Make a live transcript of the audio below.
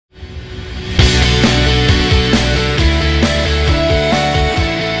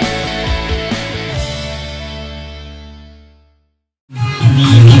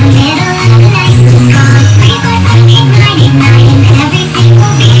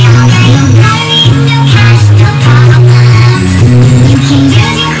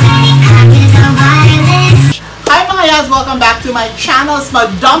channel's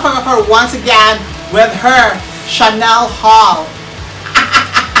Madam Photographer once again with her Chanel haul.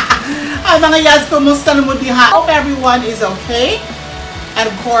 Ay mga yads, kumusta na mo diha? Hope everyone is okay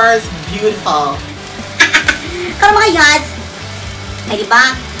and of course, beautiful. Karon mga yads, ay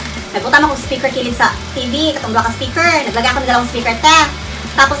diba? Nagbutan ako speaker kilid sa TV, katong ka speaker, naglagay ako ng dalawang speaker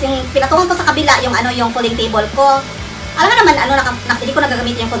tapos yung pinatungan ko sa kabila yung yung folding table ko. Alam mo naman hindi ko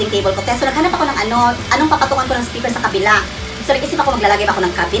nagagamit yung folding table ko. So naghanap ako ng anong papatungan ko ng speaker sa kabila. So nag-isip ako maglalagay ba ako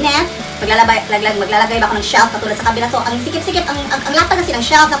ng cabinet, maglalagay ba ako ng shelf katulad sa kabila. So ang sikip-sikip, ang lapad kasi ng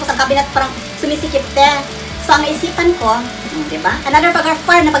shelf, tapos ang cabinet parang sumisikip So ang naisipan ko, di ba? Another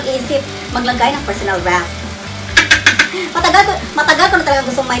photographer na pag-iisip, maglagay ng personal ref. Matagal ko na talaga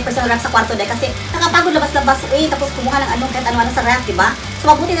gusto may personal ref sa kwarto kasi nakapagod labas-labas tapos kumuha ng kahit ano sa ref, di ba?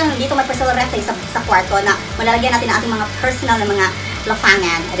 So mabuti na dito may personal ref sa kwarto na malalagyan natin ang ating mga personal na mga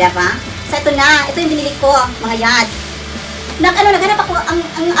lafangan, di ba? So ito yung binili ko, mga yads. Naghanap ako, ang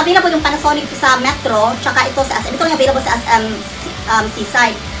available yung Panasonic sa Metro, tsaka ito sa SM. Ito yung available sa SM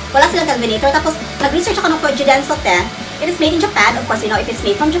Seaside. Wala silang carbonator. Tapos nag-research ako ng Fujidenzo It is made in Japan. Of course, you know, if it's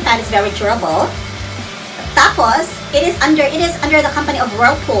made from Japan, it's very durable. Tapos, it is under the company of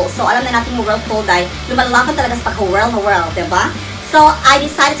Whirlpool. So, alam na natin yung Whirlpool dahil lumalaban talaga sa pagka-whirl, diba? So, I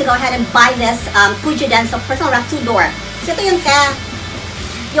decided to go ahead and buy this Fujidenzo personal ref 2-door. So, ito yung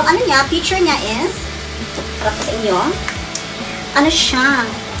feature niya is, para ko sa inyo, siya,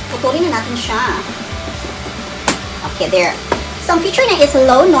 putulin na natin siya. Okay, there. So, ang feature niya is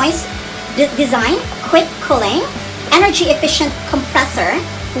low noise design, quick cooling, energy efficient compressor,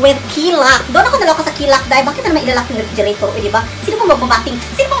 with key lock. Doon ako naloka sa key lock dahil bakit na naman ilalak yung refrigerator, di ba? Sino pong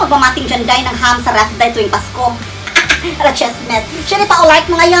magmamating dyan dahil ng ham sa ref dahil tuwing Pasko? Ala, chestnut. Siyempre pa alike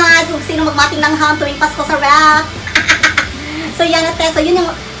mga yan, kung sino magmating ng ham tuwing Pasko sa ref. So yan So yun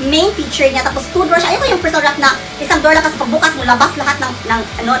yung main feature niya. Tapos 2-door siya. Ayun ko yung personal ref na isang door lang kasi pagbukas mo labas lahat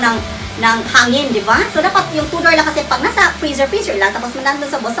ng hangin, di ba? So dapat yung 2-door lang kasi pag nasa freezer lang, tapos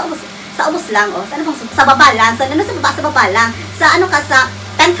nandun sa ubos lang, sa baba lang. So nandun sa baba lang. Sa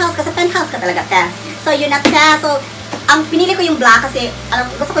penthouse ka talaga, So yun So ang pinili ko yung black kasi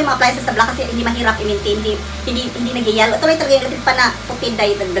gusto ko yung mga appliances sa black kasi hindi mahirap i-maintain, hindi nag-yellow. Ito rin talaga yung pa na puti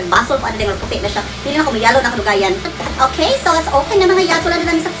dahil nagbasol pa din puti na siya. Hindi na ako may yellow na kalugayan. Okay, so let's open na mga yads. Wala na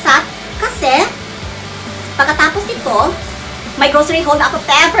namin saksat kasi pagkatapos nito may grocery haul na ako,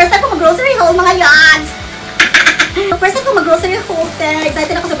 First time ko mag-grocery haul, mga yads. First time ko mag-grocery haul,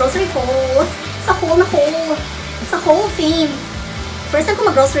 Excited ako sa grocery haul. Sa haul theme. First time ko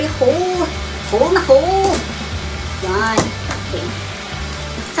mag-grocery haul. Haul. Yan. Okay.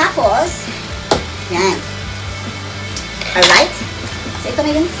 Tapos, yan. Alright. So, ito na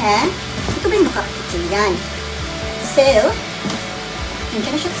yung Ito ba yung makakita? Yan. So,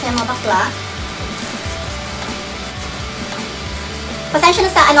 nandiyan na siya sa mga bakla. Pasensya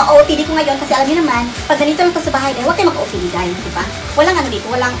na sa OOTD ko ngayon kasi alam niyo naman, pag ganito lang ito sa bahay, huwag kayo mag-OOTD dahil, di ba? Walang dito,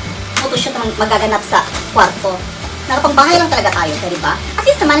 walang photoshoot na magaganap sa kwarto. Nakapangbahay lang talaga tayo, di ba? At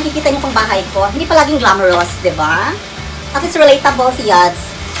least naman nakikita niyo pang bahay ko, hindi palaging glamorous, di ba? At least relatable si Yads.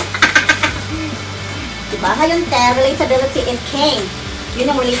 Di ba? Ngayon, relatability is king.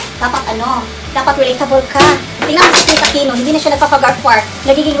 Yun yung dapat relatable ka. Tingnan mo si Chris Aquino, hindi na siya nagpapagarfar.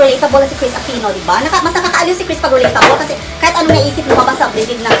 Nagiging relatable na si Chris Aquino, di ba? Mas nakakaaliw si Chris pag relatable kasi kahit anong naisip lumabas sa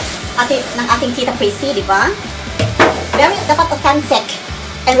bibig ng ating tita Chrissy, di ba? Dapat authentic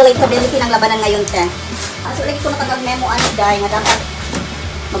and relatability ng labanan ngayon, So, lagi ko nakagag-memo dahil nga dapat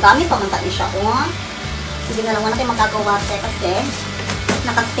magamit pa man tayo siya. Sige na lang, wala kayo magagawa kasi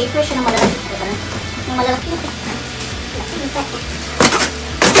naka-stapler siya ng malalaki. Yung malalaki.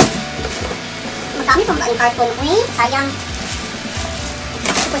 Magamit pa ang carton. Sayang.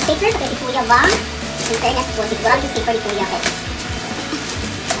 Super stapler sa si Kuya ba? In fairness, sigurado yung stapler ni Kuya.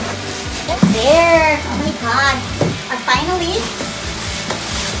 There! Oh my God! At finally,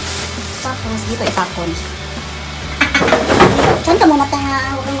 tapos dito itapon. Diyan ka muna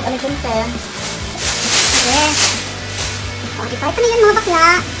huwag kang mag-ano dyan, Yes. Okay, ito na yun mga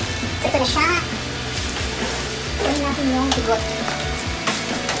bakla. So, ito na siya. Ito natin yung bigot.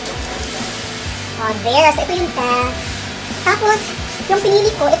 There. So, ito yung Tapos, yung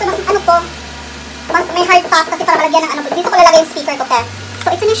pinili ko, ito mas may hard top kasi para malagyan ng dito ko lalagay yung speaker ko, So,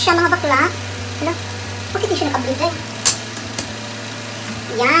 ito na siya mga bakla. Bakit di siya nakabli,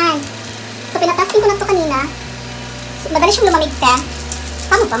 Yan. So, pinatesting ko na ito kanina. So, madali siyang lumamig,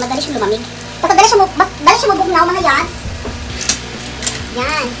 Tama ba? Madali siyang lumamig. Tapos madali siyang mabugnaw, mga yads.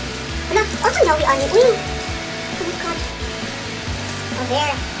 Yan. Saan yawi, Ani? Oh my God.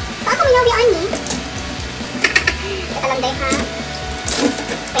 There. Saan ka yawi, Ani? Ito lang, day, ha?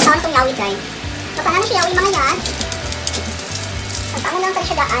 May saan itong yawi, day. So, saan na siya yawi, mga yads. Paano lang tayo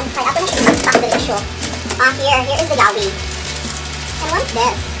siya daan? Kaya ako na siya i-stock the issue. Here is the yawi. And what's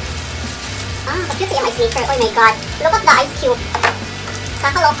this? Ka-cute yung ice maker. Oh my god. Look at the ice cube.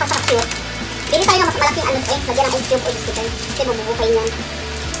 Kakaloka sa cute. Bili tayo ng mas malaking ano lagyan ng ice cube. Uy, gusto tayo. Kasi mabubuhay niyan.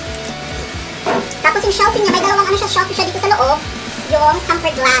 Tapos yung shelving niya, may dalawang ano siya, shelving siya dito sa loob. Yung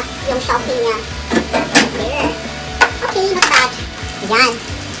tempered glass, yung shelving niya. There. Okay, not bad. Ayan.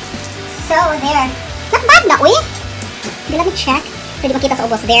 So, there. Not bad na, uy. Let me check. Pwede makita sa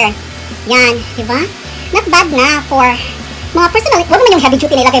ubos. There. Yan, diba? Not bad na for mga personal. Huwag naman yung heavy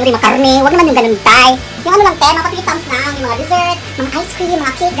duty na ilagay mo rin mga karne. Huwag naman yung ganun tay. Yung ano lang, mga patitams lang. Yung mga dessert, mga ice cream,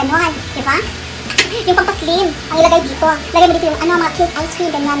 mga cake, gano'n. Diba? Yung pampaslim, ang ilagay dito. Lagay mo dito yung ano, mga cake, ice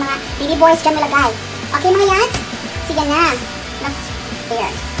cream, ganyan. Mga baby boys dyan malagay. Okay mga yads? Sige na. That's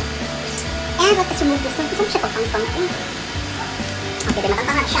there. And let's remove this one. Gusto mo siya pagpang-pang. Okay, then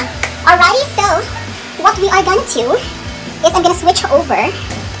matangtangan siya. Alrighty, so what we are gonna do is I'm gonna switch over.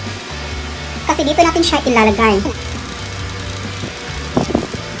 Kasi dito natin siya ilalagay.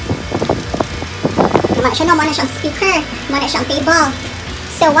 Mana siya, no? Mana siyang speaker. Mana siyang table.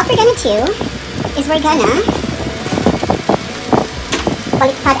 So what we're gonna do is we're gonna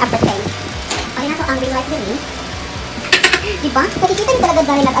baliktad everything. Okay na to ang real life din. Diba? Nakikita niyo talaga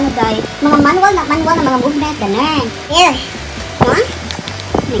dahil ano dahil mga manual na mga movements, ganun. Here. No?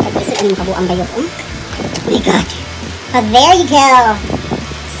 Oh my god, kasi ano yung kabuang bayot, oh? Oh my god. Oh, there you go.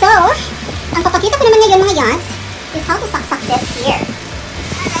 So, ang papakita ko naman ngayon mga yads is how to saksak this here.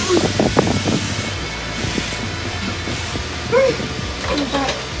 Oh my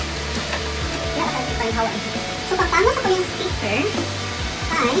god. So, pagtamos ako yung speaker,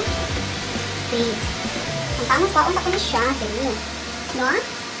 ay, wait. Pagtamos ko, usap ko na siya, dali. No?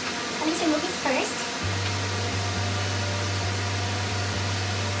 Let me just remove this first.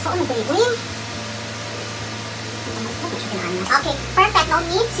 So, ano ba yun? Okay, perfect. No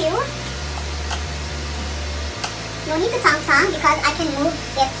need to tang-tang because I can move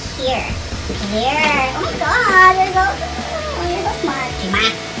it here. Here. Oh my god, you're so smart, Jima.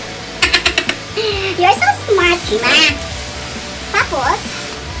 You're so smart, Jima. Tapos,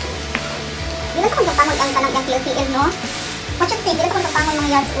 di na sa kong kapangol ang tanag ng tiil-tiil, no? What you think? Di na sa kong kapangol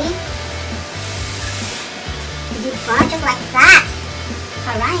mga yads, uy. Diba? Just like that.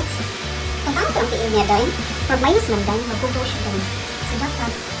 Alright. Kung tama ko ang tiil niya doon, mag-minus man doon, mag-go siya doon. So,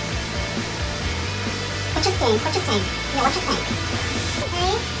 dapat. What you think? What you think? Yeah, what you think?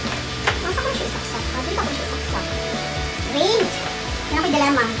 Okay. Asa ko na siya isaksak? Dito ko siya isaksak. Wait. Yan ako'y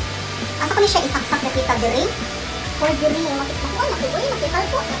dilemma. Asa ko na siya isaksak na kita diri? Or diri? Nakuha, nakuha, nakikal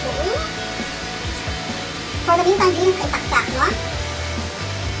po. Nakuha. For the meantime, diri sa isaksak, no?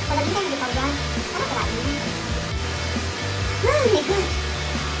 For the meantime, dito ba? Ano ka rin? Oh my god.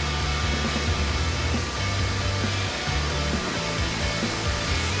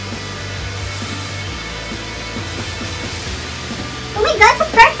 Oh my god, so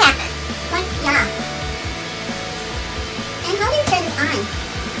perfect! Like, yeah. And how do you turn this on?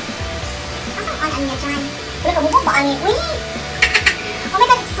 How's it on niya dyan? Wala ka bubong ba ani? Wait! Oh my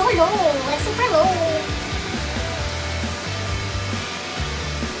god, it's so low! Like, super low!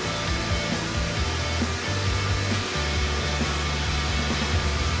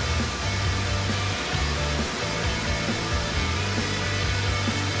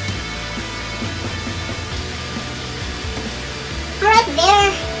 Alright,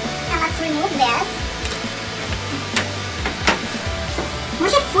 there. Now let's remove this.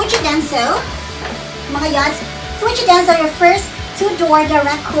 What's your Fujidenzo? Mga yads, Fujidenzo, your first two-door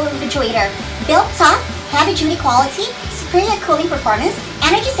direct cool refrigerator. Built tough, heavy-duty quality, superior cooling performance,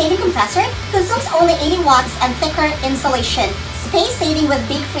 energy-saving compressor, consumes only 80 watts and thicker insulation. Space-saving with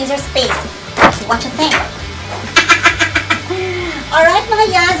big freezer space. What you think? Alright, mga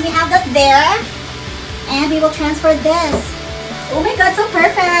yads, we have that there. And we will transfer this. Oh my god, so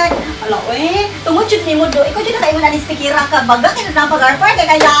perfect! Hala, eh. Tungod yun ni mo do. Ikaw dyan na kayo na nispikira ka. Baga, kaya na pag-arpar kay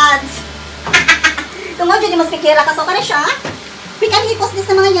kayads. Tungod yun ni mo spikira ka. So, ka na siya. We can hipos this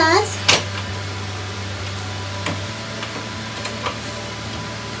na mga yads.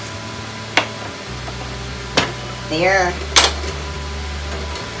 There.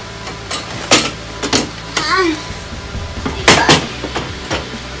 Ah. Oh my god.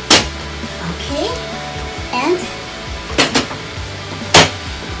 Okay. And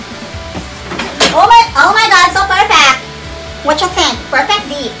oh my god, so perfect! What you think? Perfect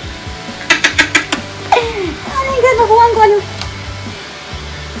D. Oh my god, mabuhan ko ano.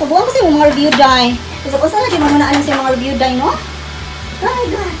 Mabuhan ko sa mga review die. Kasi kung saan lagi mamunaan sa mga review die, no? Oh my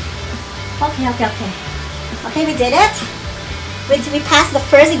god. Okay. Okay, we did it. We passed the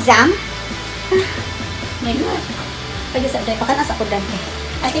first exam. Oh my god. Pwede sa day. Pakanas ako dan.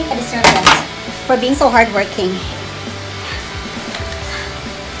 I think I deserve this for being so hardworking.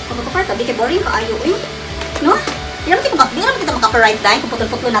 Pagkakapar ka, di kay boring ka ayo eh. No? Di naman kita maka-copyright dahil kung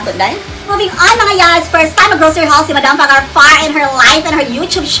putol-putlo na to dahil. Moving on mga yads, first time mag-grocery haul si Madam Pagar-Far in her life and her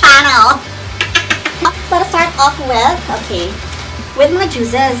YouTube channel. Let's start off with, okay, with mga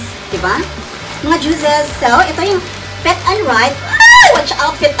juices, diba? Mga juices. So, ito yung Fit and Right. Watch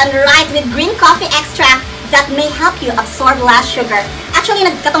out, Fit and Right with green coffee extract that may help you absorb less sugar. Actually,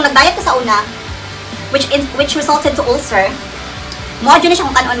 katong nag-diet ko sa una, which resulted to ulcer. Modyo na siya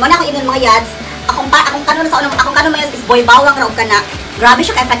kung kanon mo na ako inon mga yads. Akong kanon sa unang akong kanon mo is boy bawang raw ka na. Grabe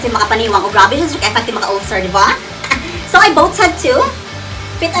siya ka-effective makapaniwang o grabe siya ka-effective maka-ulcer, di ba? So I voted to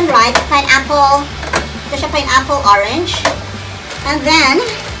Fit and Right pineapple. Ito siya pineapple orange. And then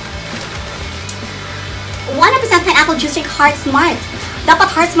 100% pineapple juice drink Heart Smart. Dapat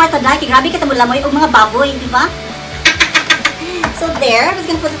Heart Smart ka dahil grabe kita mula mo yung mga baboy, di ba? So there, I was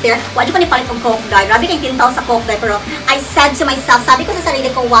gonna put it there. Wala ko nipalit ng Coke dye. Grabe kayong tintaw sa Coke dye. Pero I said to myself, sabi ko sa sarili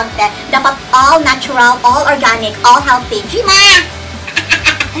ko, wag de. Dapat all natural, all organic, all healthy. Gima!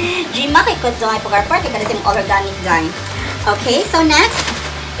 Gima kay ko dye. Pag-arpar kay kasi all organic dye. Okay, so next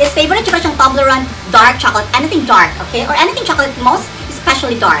is favorite ko siyang Toblerone dark chocolate. Anything dark, okay? Or anything chocolate, most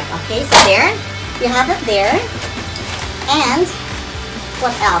especially dark. Okay, so there. You have it there. And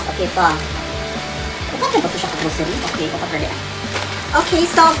what else? Okay, ito. Ito ba ito siya ka-grocery? Okay, ito pa okay,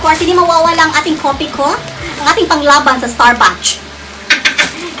 so of course, hindi mawawala ang ating coffee ko. Ang ating panglaban sa Starbucks.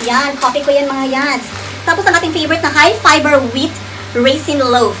 Yan, coffee ko yan mga yads. Tapos ang ating favorite na high fiber wheat raisin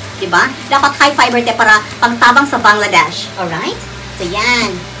loaf. Diba? Dapat high fiber te para pangtabang sa Bangladesh. Alright? So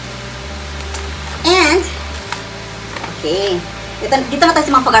yan. And, okay. Dito na tayo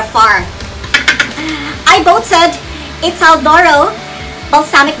sa mga Pagar-Far. I voted Italdoro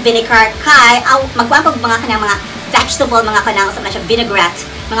balsamic vinegar kay magwapag mga kanang mga vegetable, mga kanang sa siya vinaigrette,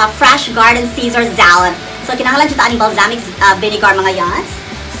 mga fresh garden Caesar salad. So kinahanglan siya taaning balsamic vinegar mga yads.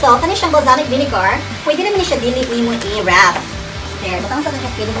 So kani siyang balsamic vinegar, pwede naman siya dili mo i-wrap. There, butang sa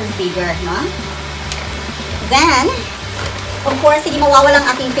kanya feeling is bigger, no? Then, of course, hindi mawawala ang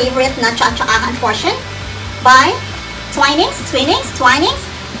aking favorite na cha-cha-ahan portion by Twinings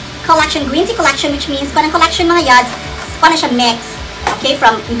collection, green tea collection, which means kanang collection mga yads, paano siya mix. Okay,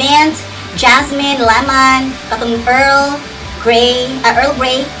 from mint, jasmine, lemon, katong Earl Grey,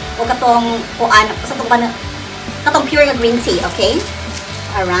 o katong katong pure green tea, okay?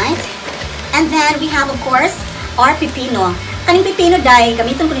 Alright. And then we have of course our pipino. Kaning pipino dai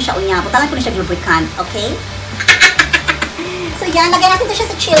gamiton ko ni siya unya, butangan ko ni siya lubricant, okay? So yan, lagyan natin to siya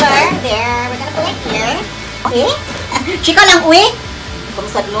sa chiller. There, we're gonna put it here. Okay? Chika lang uwi.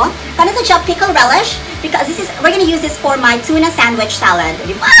 Kumusad mo? Kanito siya pickle relish because we're gonna use this for my tuna sandwich salad.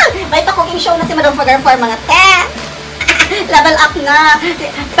 Di ba? May pa-cooking show na si Madam Pagar-Far mga te. Level up na.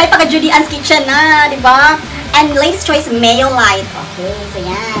 May paka-Judy Ann's Kitchen na, di ba? And latest choice, mayo light. Okay, so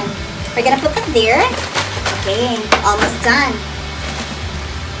yan. We're gonna put it there. Okay, almost done.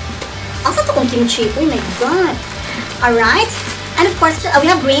 Asa to kong kimchi? Oh my God. Alright. And of course,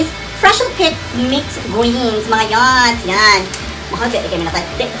 we have greens. Freshly picked mixed greens. Mga yan. Yan.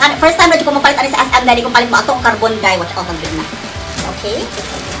 First time na ko mapalit ani sa SM dahil kung palit mo ato carbon dye. Watch out ang na. Okay?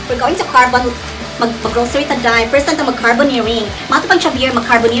 We're going to mag-grocery ta dye. First time ta mag-carboneering. Mato pang Xavier,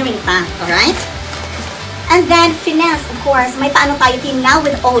 mag-carboneering ta. Alright? And then, finesse, of course. May paano tayo team now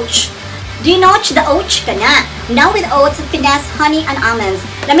with oats. Do you know the oats ka na? Now with oats, finesse, honey, and almonds.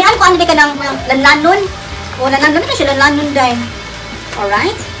 Lamian ko ano di ka ng lanlanon. O, lanlanon na siya, lanlanon dye.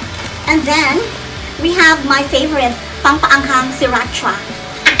 Alright? And then, we have my favorite, pangpaanghang sriracha.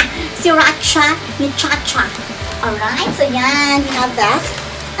 Sriracha ni Cha-Cha. Alright, so yan, we have that.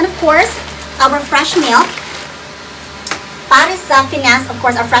 And of course, our fresh milk. Para sa finesse, of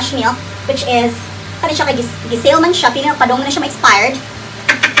course, our fresh milk, which is, kani siya kay gisale man siya, padong na siya ma-expired.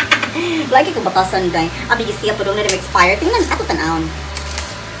 Lagi ko batasan dahil, abi gisale, padong na ma-expired. Tingnan, ako tanawon.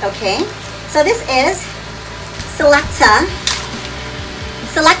 Okay, so this is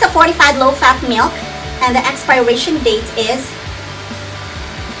Selecta 45 low-fat milk. And the expiration date is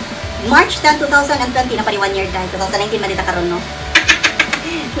March 10, 2020. Na pa ni 1 year dahil. 2019 man dito karon, no?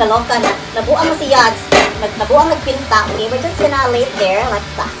 Naloka na. Nabuang mo si Yads. Nabuang nagpinta. Okay, we're just gonna lay it there like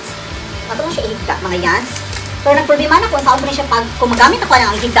that. Ato na siya ihigda, mga Yads. Pero nagproblema na ko, saan ko na siya pag, kung magamit ako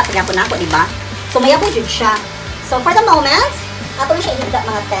ang higda, pagyapo na ako, diba? So, mayabo jud siya. So, for the moment, ato na siya ihigda,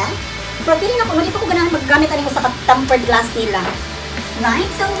 mga te. Pero feeling ako, hindi pa ko ganahan maggamit ano ko sa tempered glass nila. Right?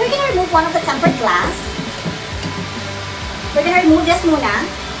 So, we're gonna remove one of the tempered glass. We're gonna remove this muna.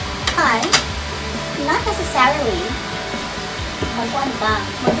 Hi. Not necessarily. Magkuhan ba?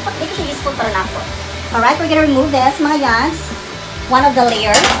 Magdapat dito siya useful para na ako. Alright, we're gonna remove this, mga yads. One of the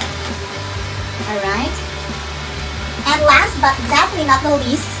layer. Alright. And last but definitely not the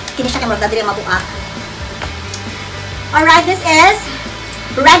least, kini siya kamurag dali mabuak. Alright, this is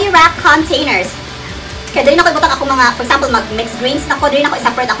ready wrap containers. Kaya dali na ko ibutang ako mga, for example, mag-mixed greens na ko. Dali na ko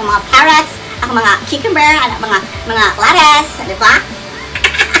i-separate ako mga carrots, ako mga cucumber, mga lettuce, di ba?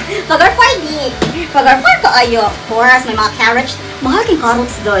 Pag-or 4D. Pag-or 4 ko ayo. Of course, may mga carrots. Mahal kayong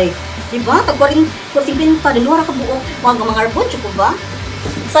carrots, doy. Di ba? Pag 40 pa, dalawa ka buo. Mga arbon, chupo ba?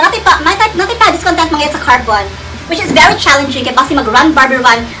 So, natin pa discontent mga sa carbon. Which is very challenging. Kaya basi mag-run, barber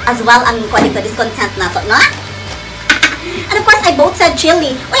run, as well ang kung discontent na to, no? And of course, I both said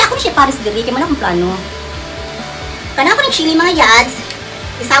chili. Uy, ako na siya pares dali. Kaya man akong plano. Kana ko ng chili, mga yads.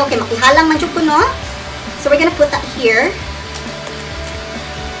 Isa ko kay makihalang man chupo, no? So, we're gonna put that here.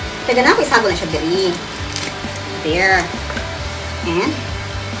 Kaya na ako isago na siya dali. There. And,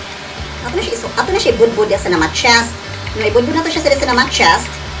 ato na siya budbud sa namat chest. May budbud na to siya sa namat chest.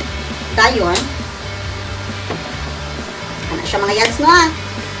 Dayon. Ano siya mga yads, no?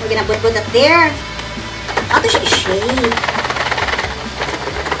 We're gonna budbud that there. Ato siya i-shake.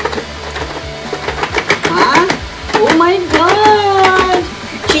 Huh? Oh my God!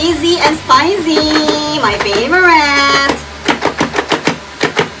 Cheesy and spicy! My favorite!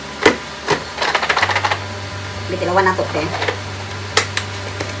 Bitilawan na to, okay?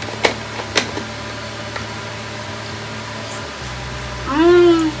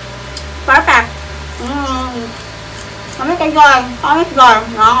 Perfect! Kami kayo dyan! Kami dyan!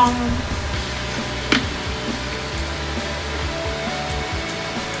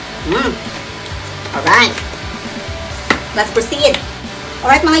 Alright! Let's proceed!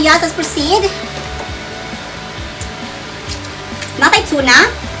 Alright mga yas, let's proceed! Natay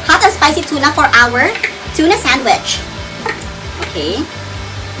tuna. Hot and spicy tuna for our tuna sandwich. Okay.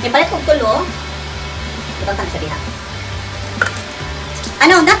 May palit kong tulo. Ibang tanong siya diha.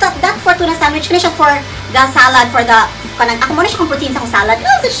 Ano, that for tuna sandwich. Kaya siya for the salad, for the, ako muna siya kung protein sa akong salad.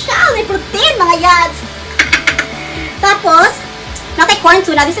 Oh, so siya, may protein, mga yads. Tapos, natay corn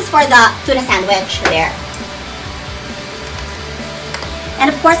tuna. This is for the tuna sandwich. There.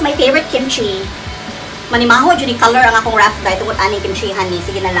 And of course, my favorite kimchi. Manimaho, Judy color ang akong rough dye. Tungkol aning kimchi, honey.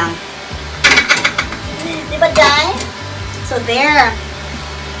 Sige na lang. Diba, Jai? So, there.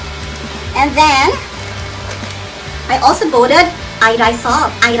 And then, I also voted iodine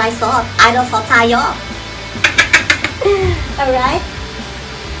salt. Iodine salt. Iodine salt tayo. Alright?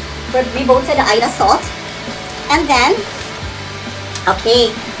 We voted the iodine salt. And then,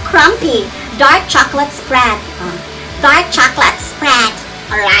 okay, crumpy. Dark chocolate spread. Dark chocolate spread.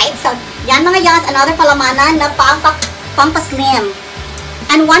 Alright? So, yan mga yas. Another palamanan na pampaslim.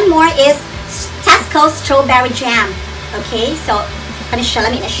 And one more is Tesco strawberry jam. Okay, so, ano siya?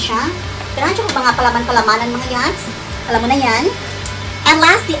 Lamig na siya. Kailangan siya mga palamanan mga yats. Alam mo na yan. And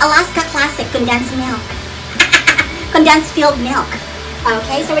last, the Alaska Classic condensed milk. Condensed filled milk.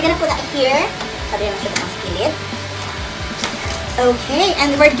 Okay, so we're gonna put that here. Sabi na siya sa kilid. Okay,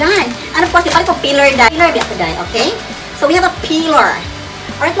 and we're done. And of course, ipalit ko peeler dye. Peeler biya ko dye, okay? So we have a peeler.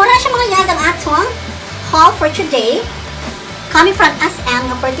 Alright, muna na siya mga yats ang atong haul for today. Coming from SM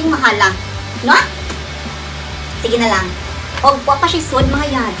na perting mahala. No? Sige na lang. O, wa pa siya sud mga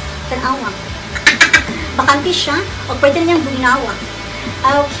yads. Tanawa. Bakante siya. O, pwede na niyang bugnawa.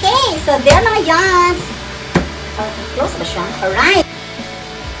 Okay, so there mga yads. Okay, close ba siya? Alright.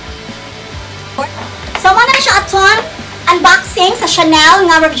 So, muna na siya atong unboxing sa Chanel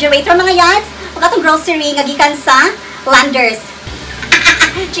nga refrigerator mga yads. Pag atong grocery nga gikan sa Landers.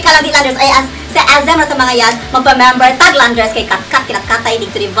 Chika lang di Landers. Ay, sa SM na ito mga yas, magpa-member tag Landers kay kat-kat, kinakatay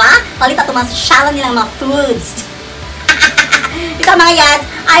dito, diba? Palit ito mga sasyalan nilang mga foods. Ito mga yas,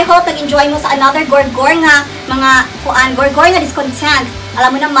 I hope nag-enjoy mo sa another gorgor nga, mga gorgor nga discontent.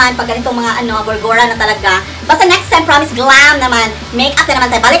 Alam mo naman, pag ganitong mga gorgora na talaga. Basta next time, promise glam naman. Makeup na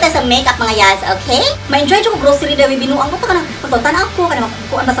naman tayo. Balik tayo sa makeup mga yas, okay? Ma-enjoy ko grocery daw, binuang ko ito ka na, magtuntan ako,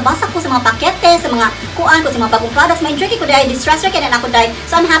 kuan basa-basa ko sa mga pakete, sa mga kuan ko, sa mga bagong products. Ma-enjoy ko dahil, distress kaya na ako dahil.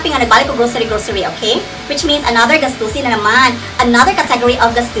 So I'm happy nga nagbalik ko grocery, okay? Which means another gastusin na naman. Another category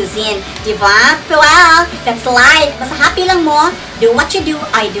of gastusin. Diba? Well, that's life. Basta happy lang mo. Do what you do,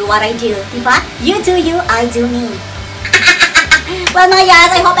 I do what I do. Diba? You do you, I do me. Well, mga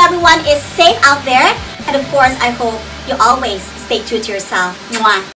yas, I hope everyone is safe out there. And of course, I hope you always stay true to yourself. Mwah.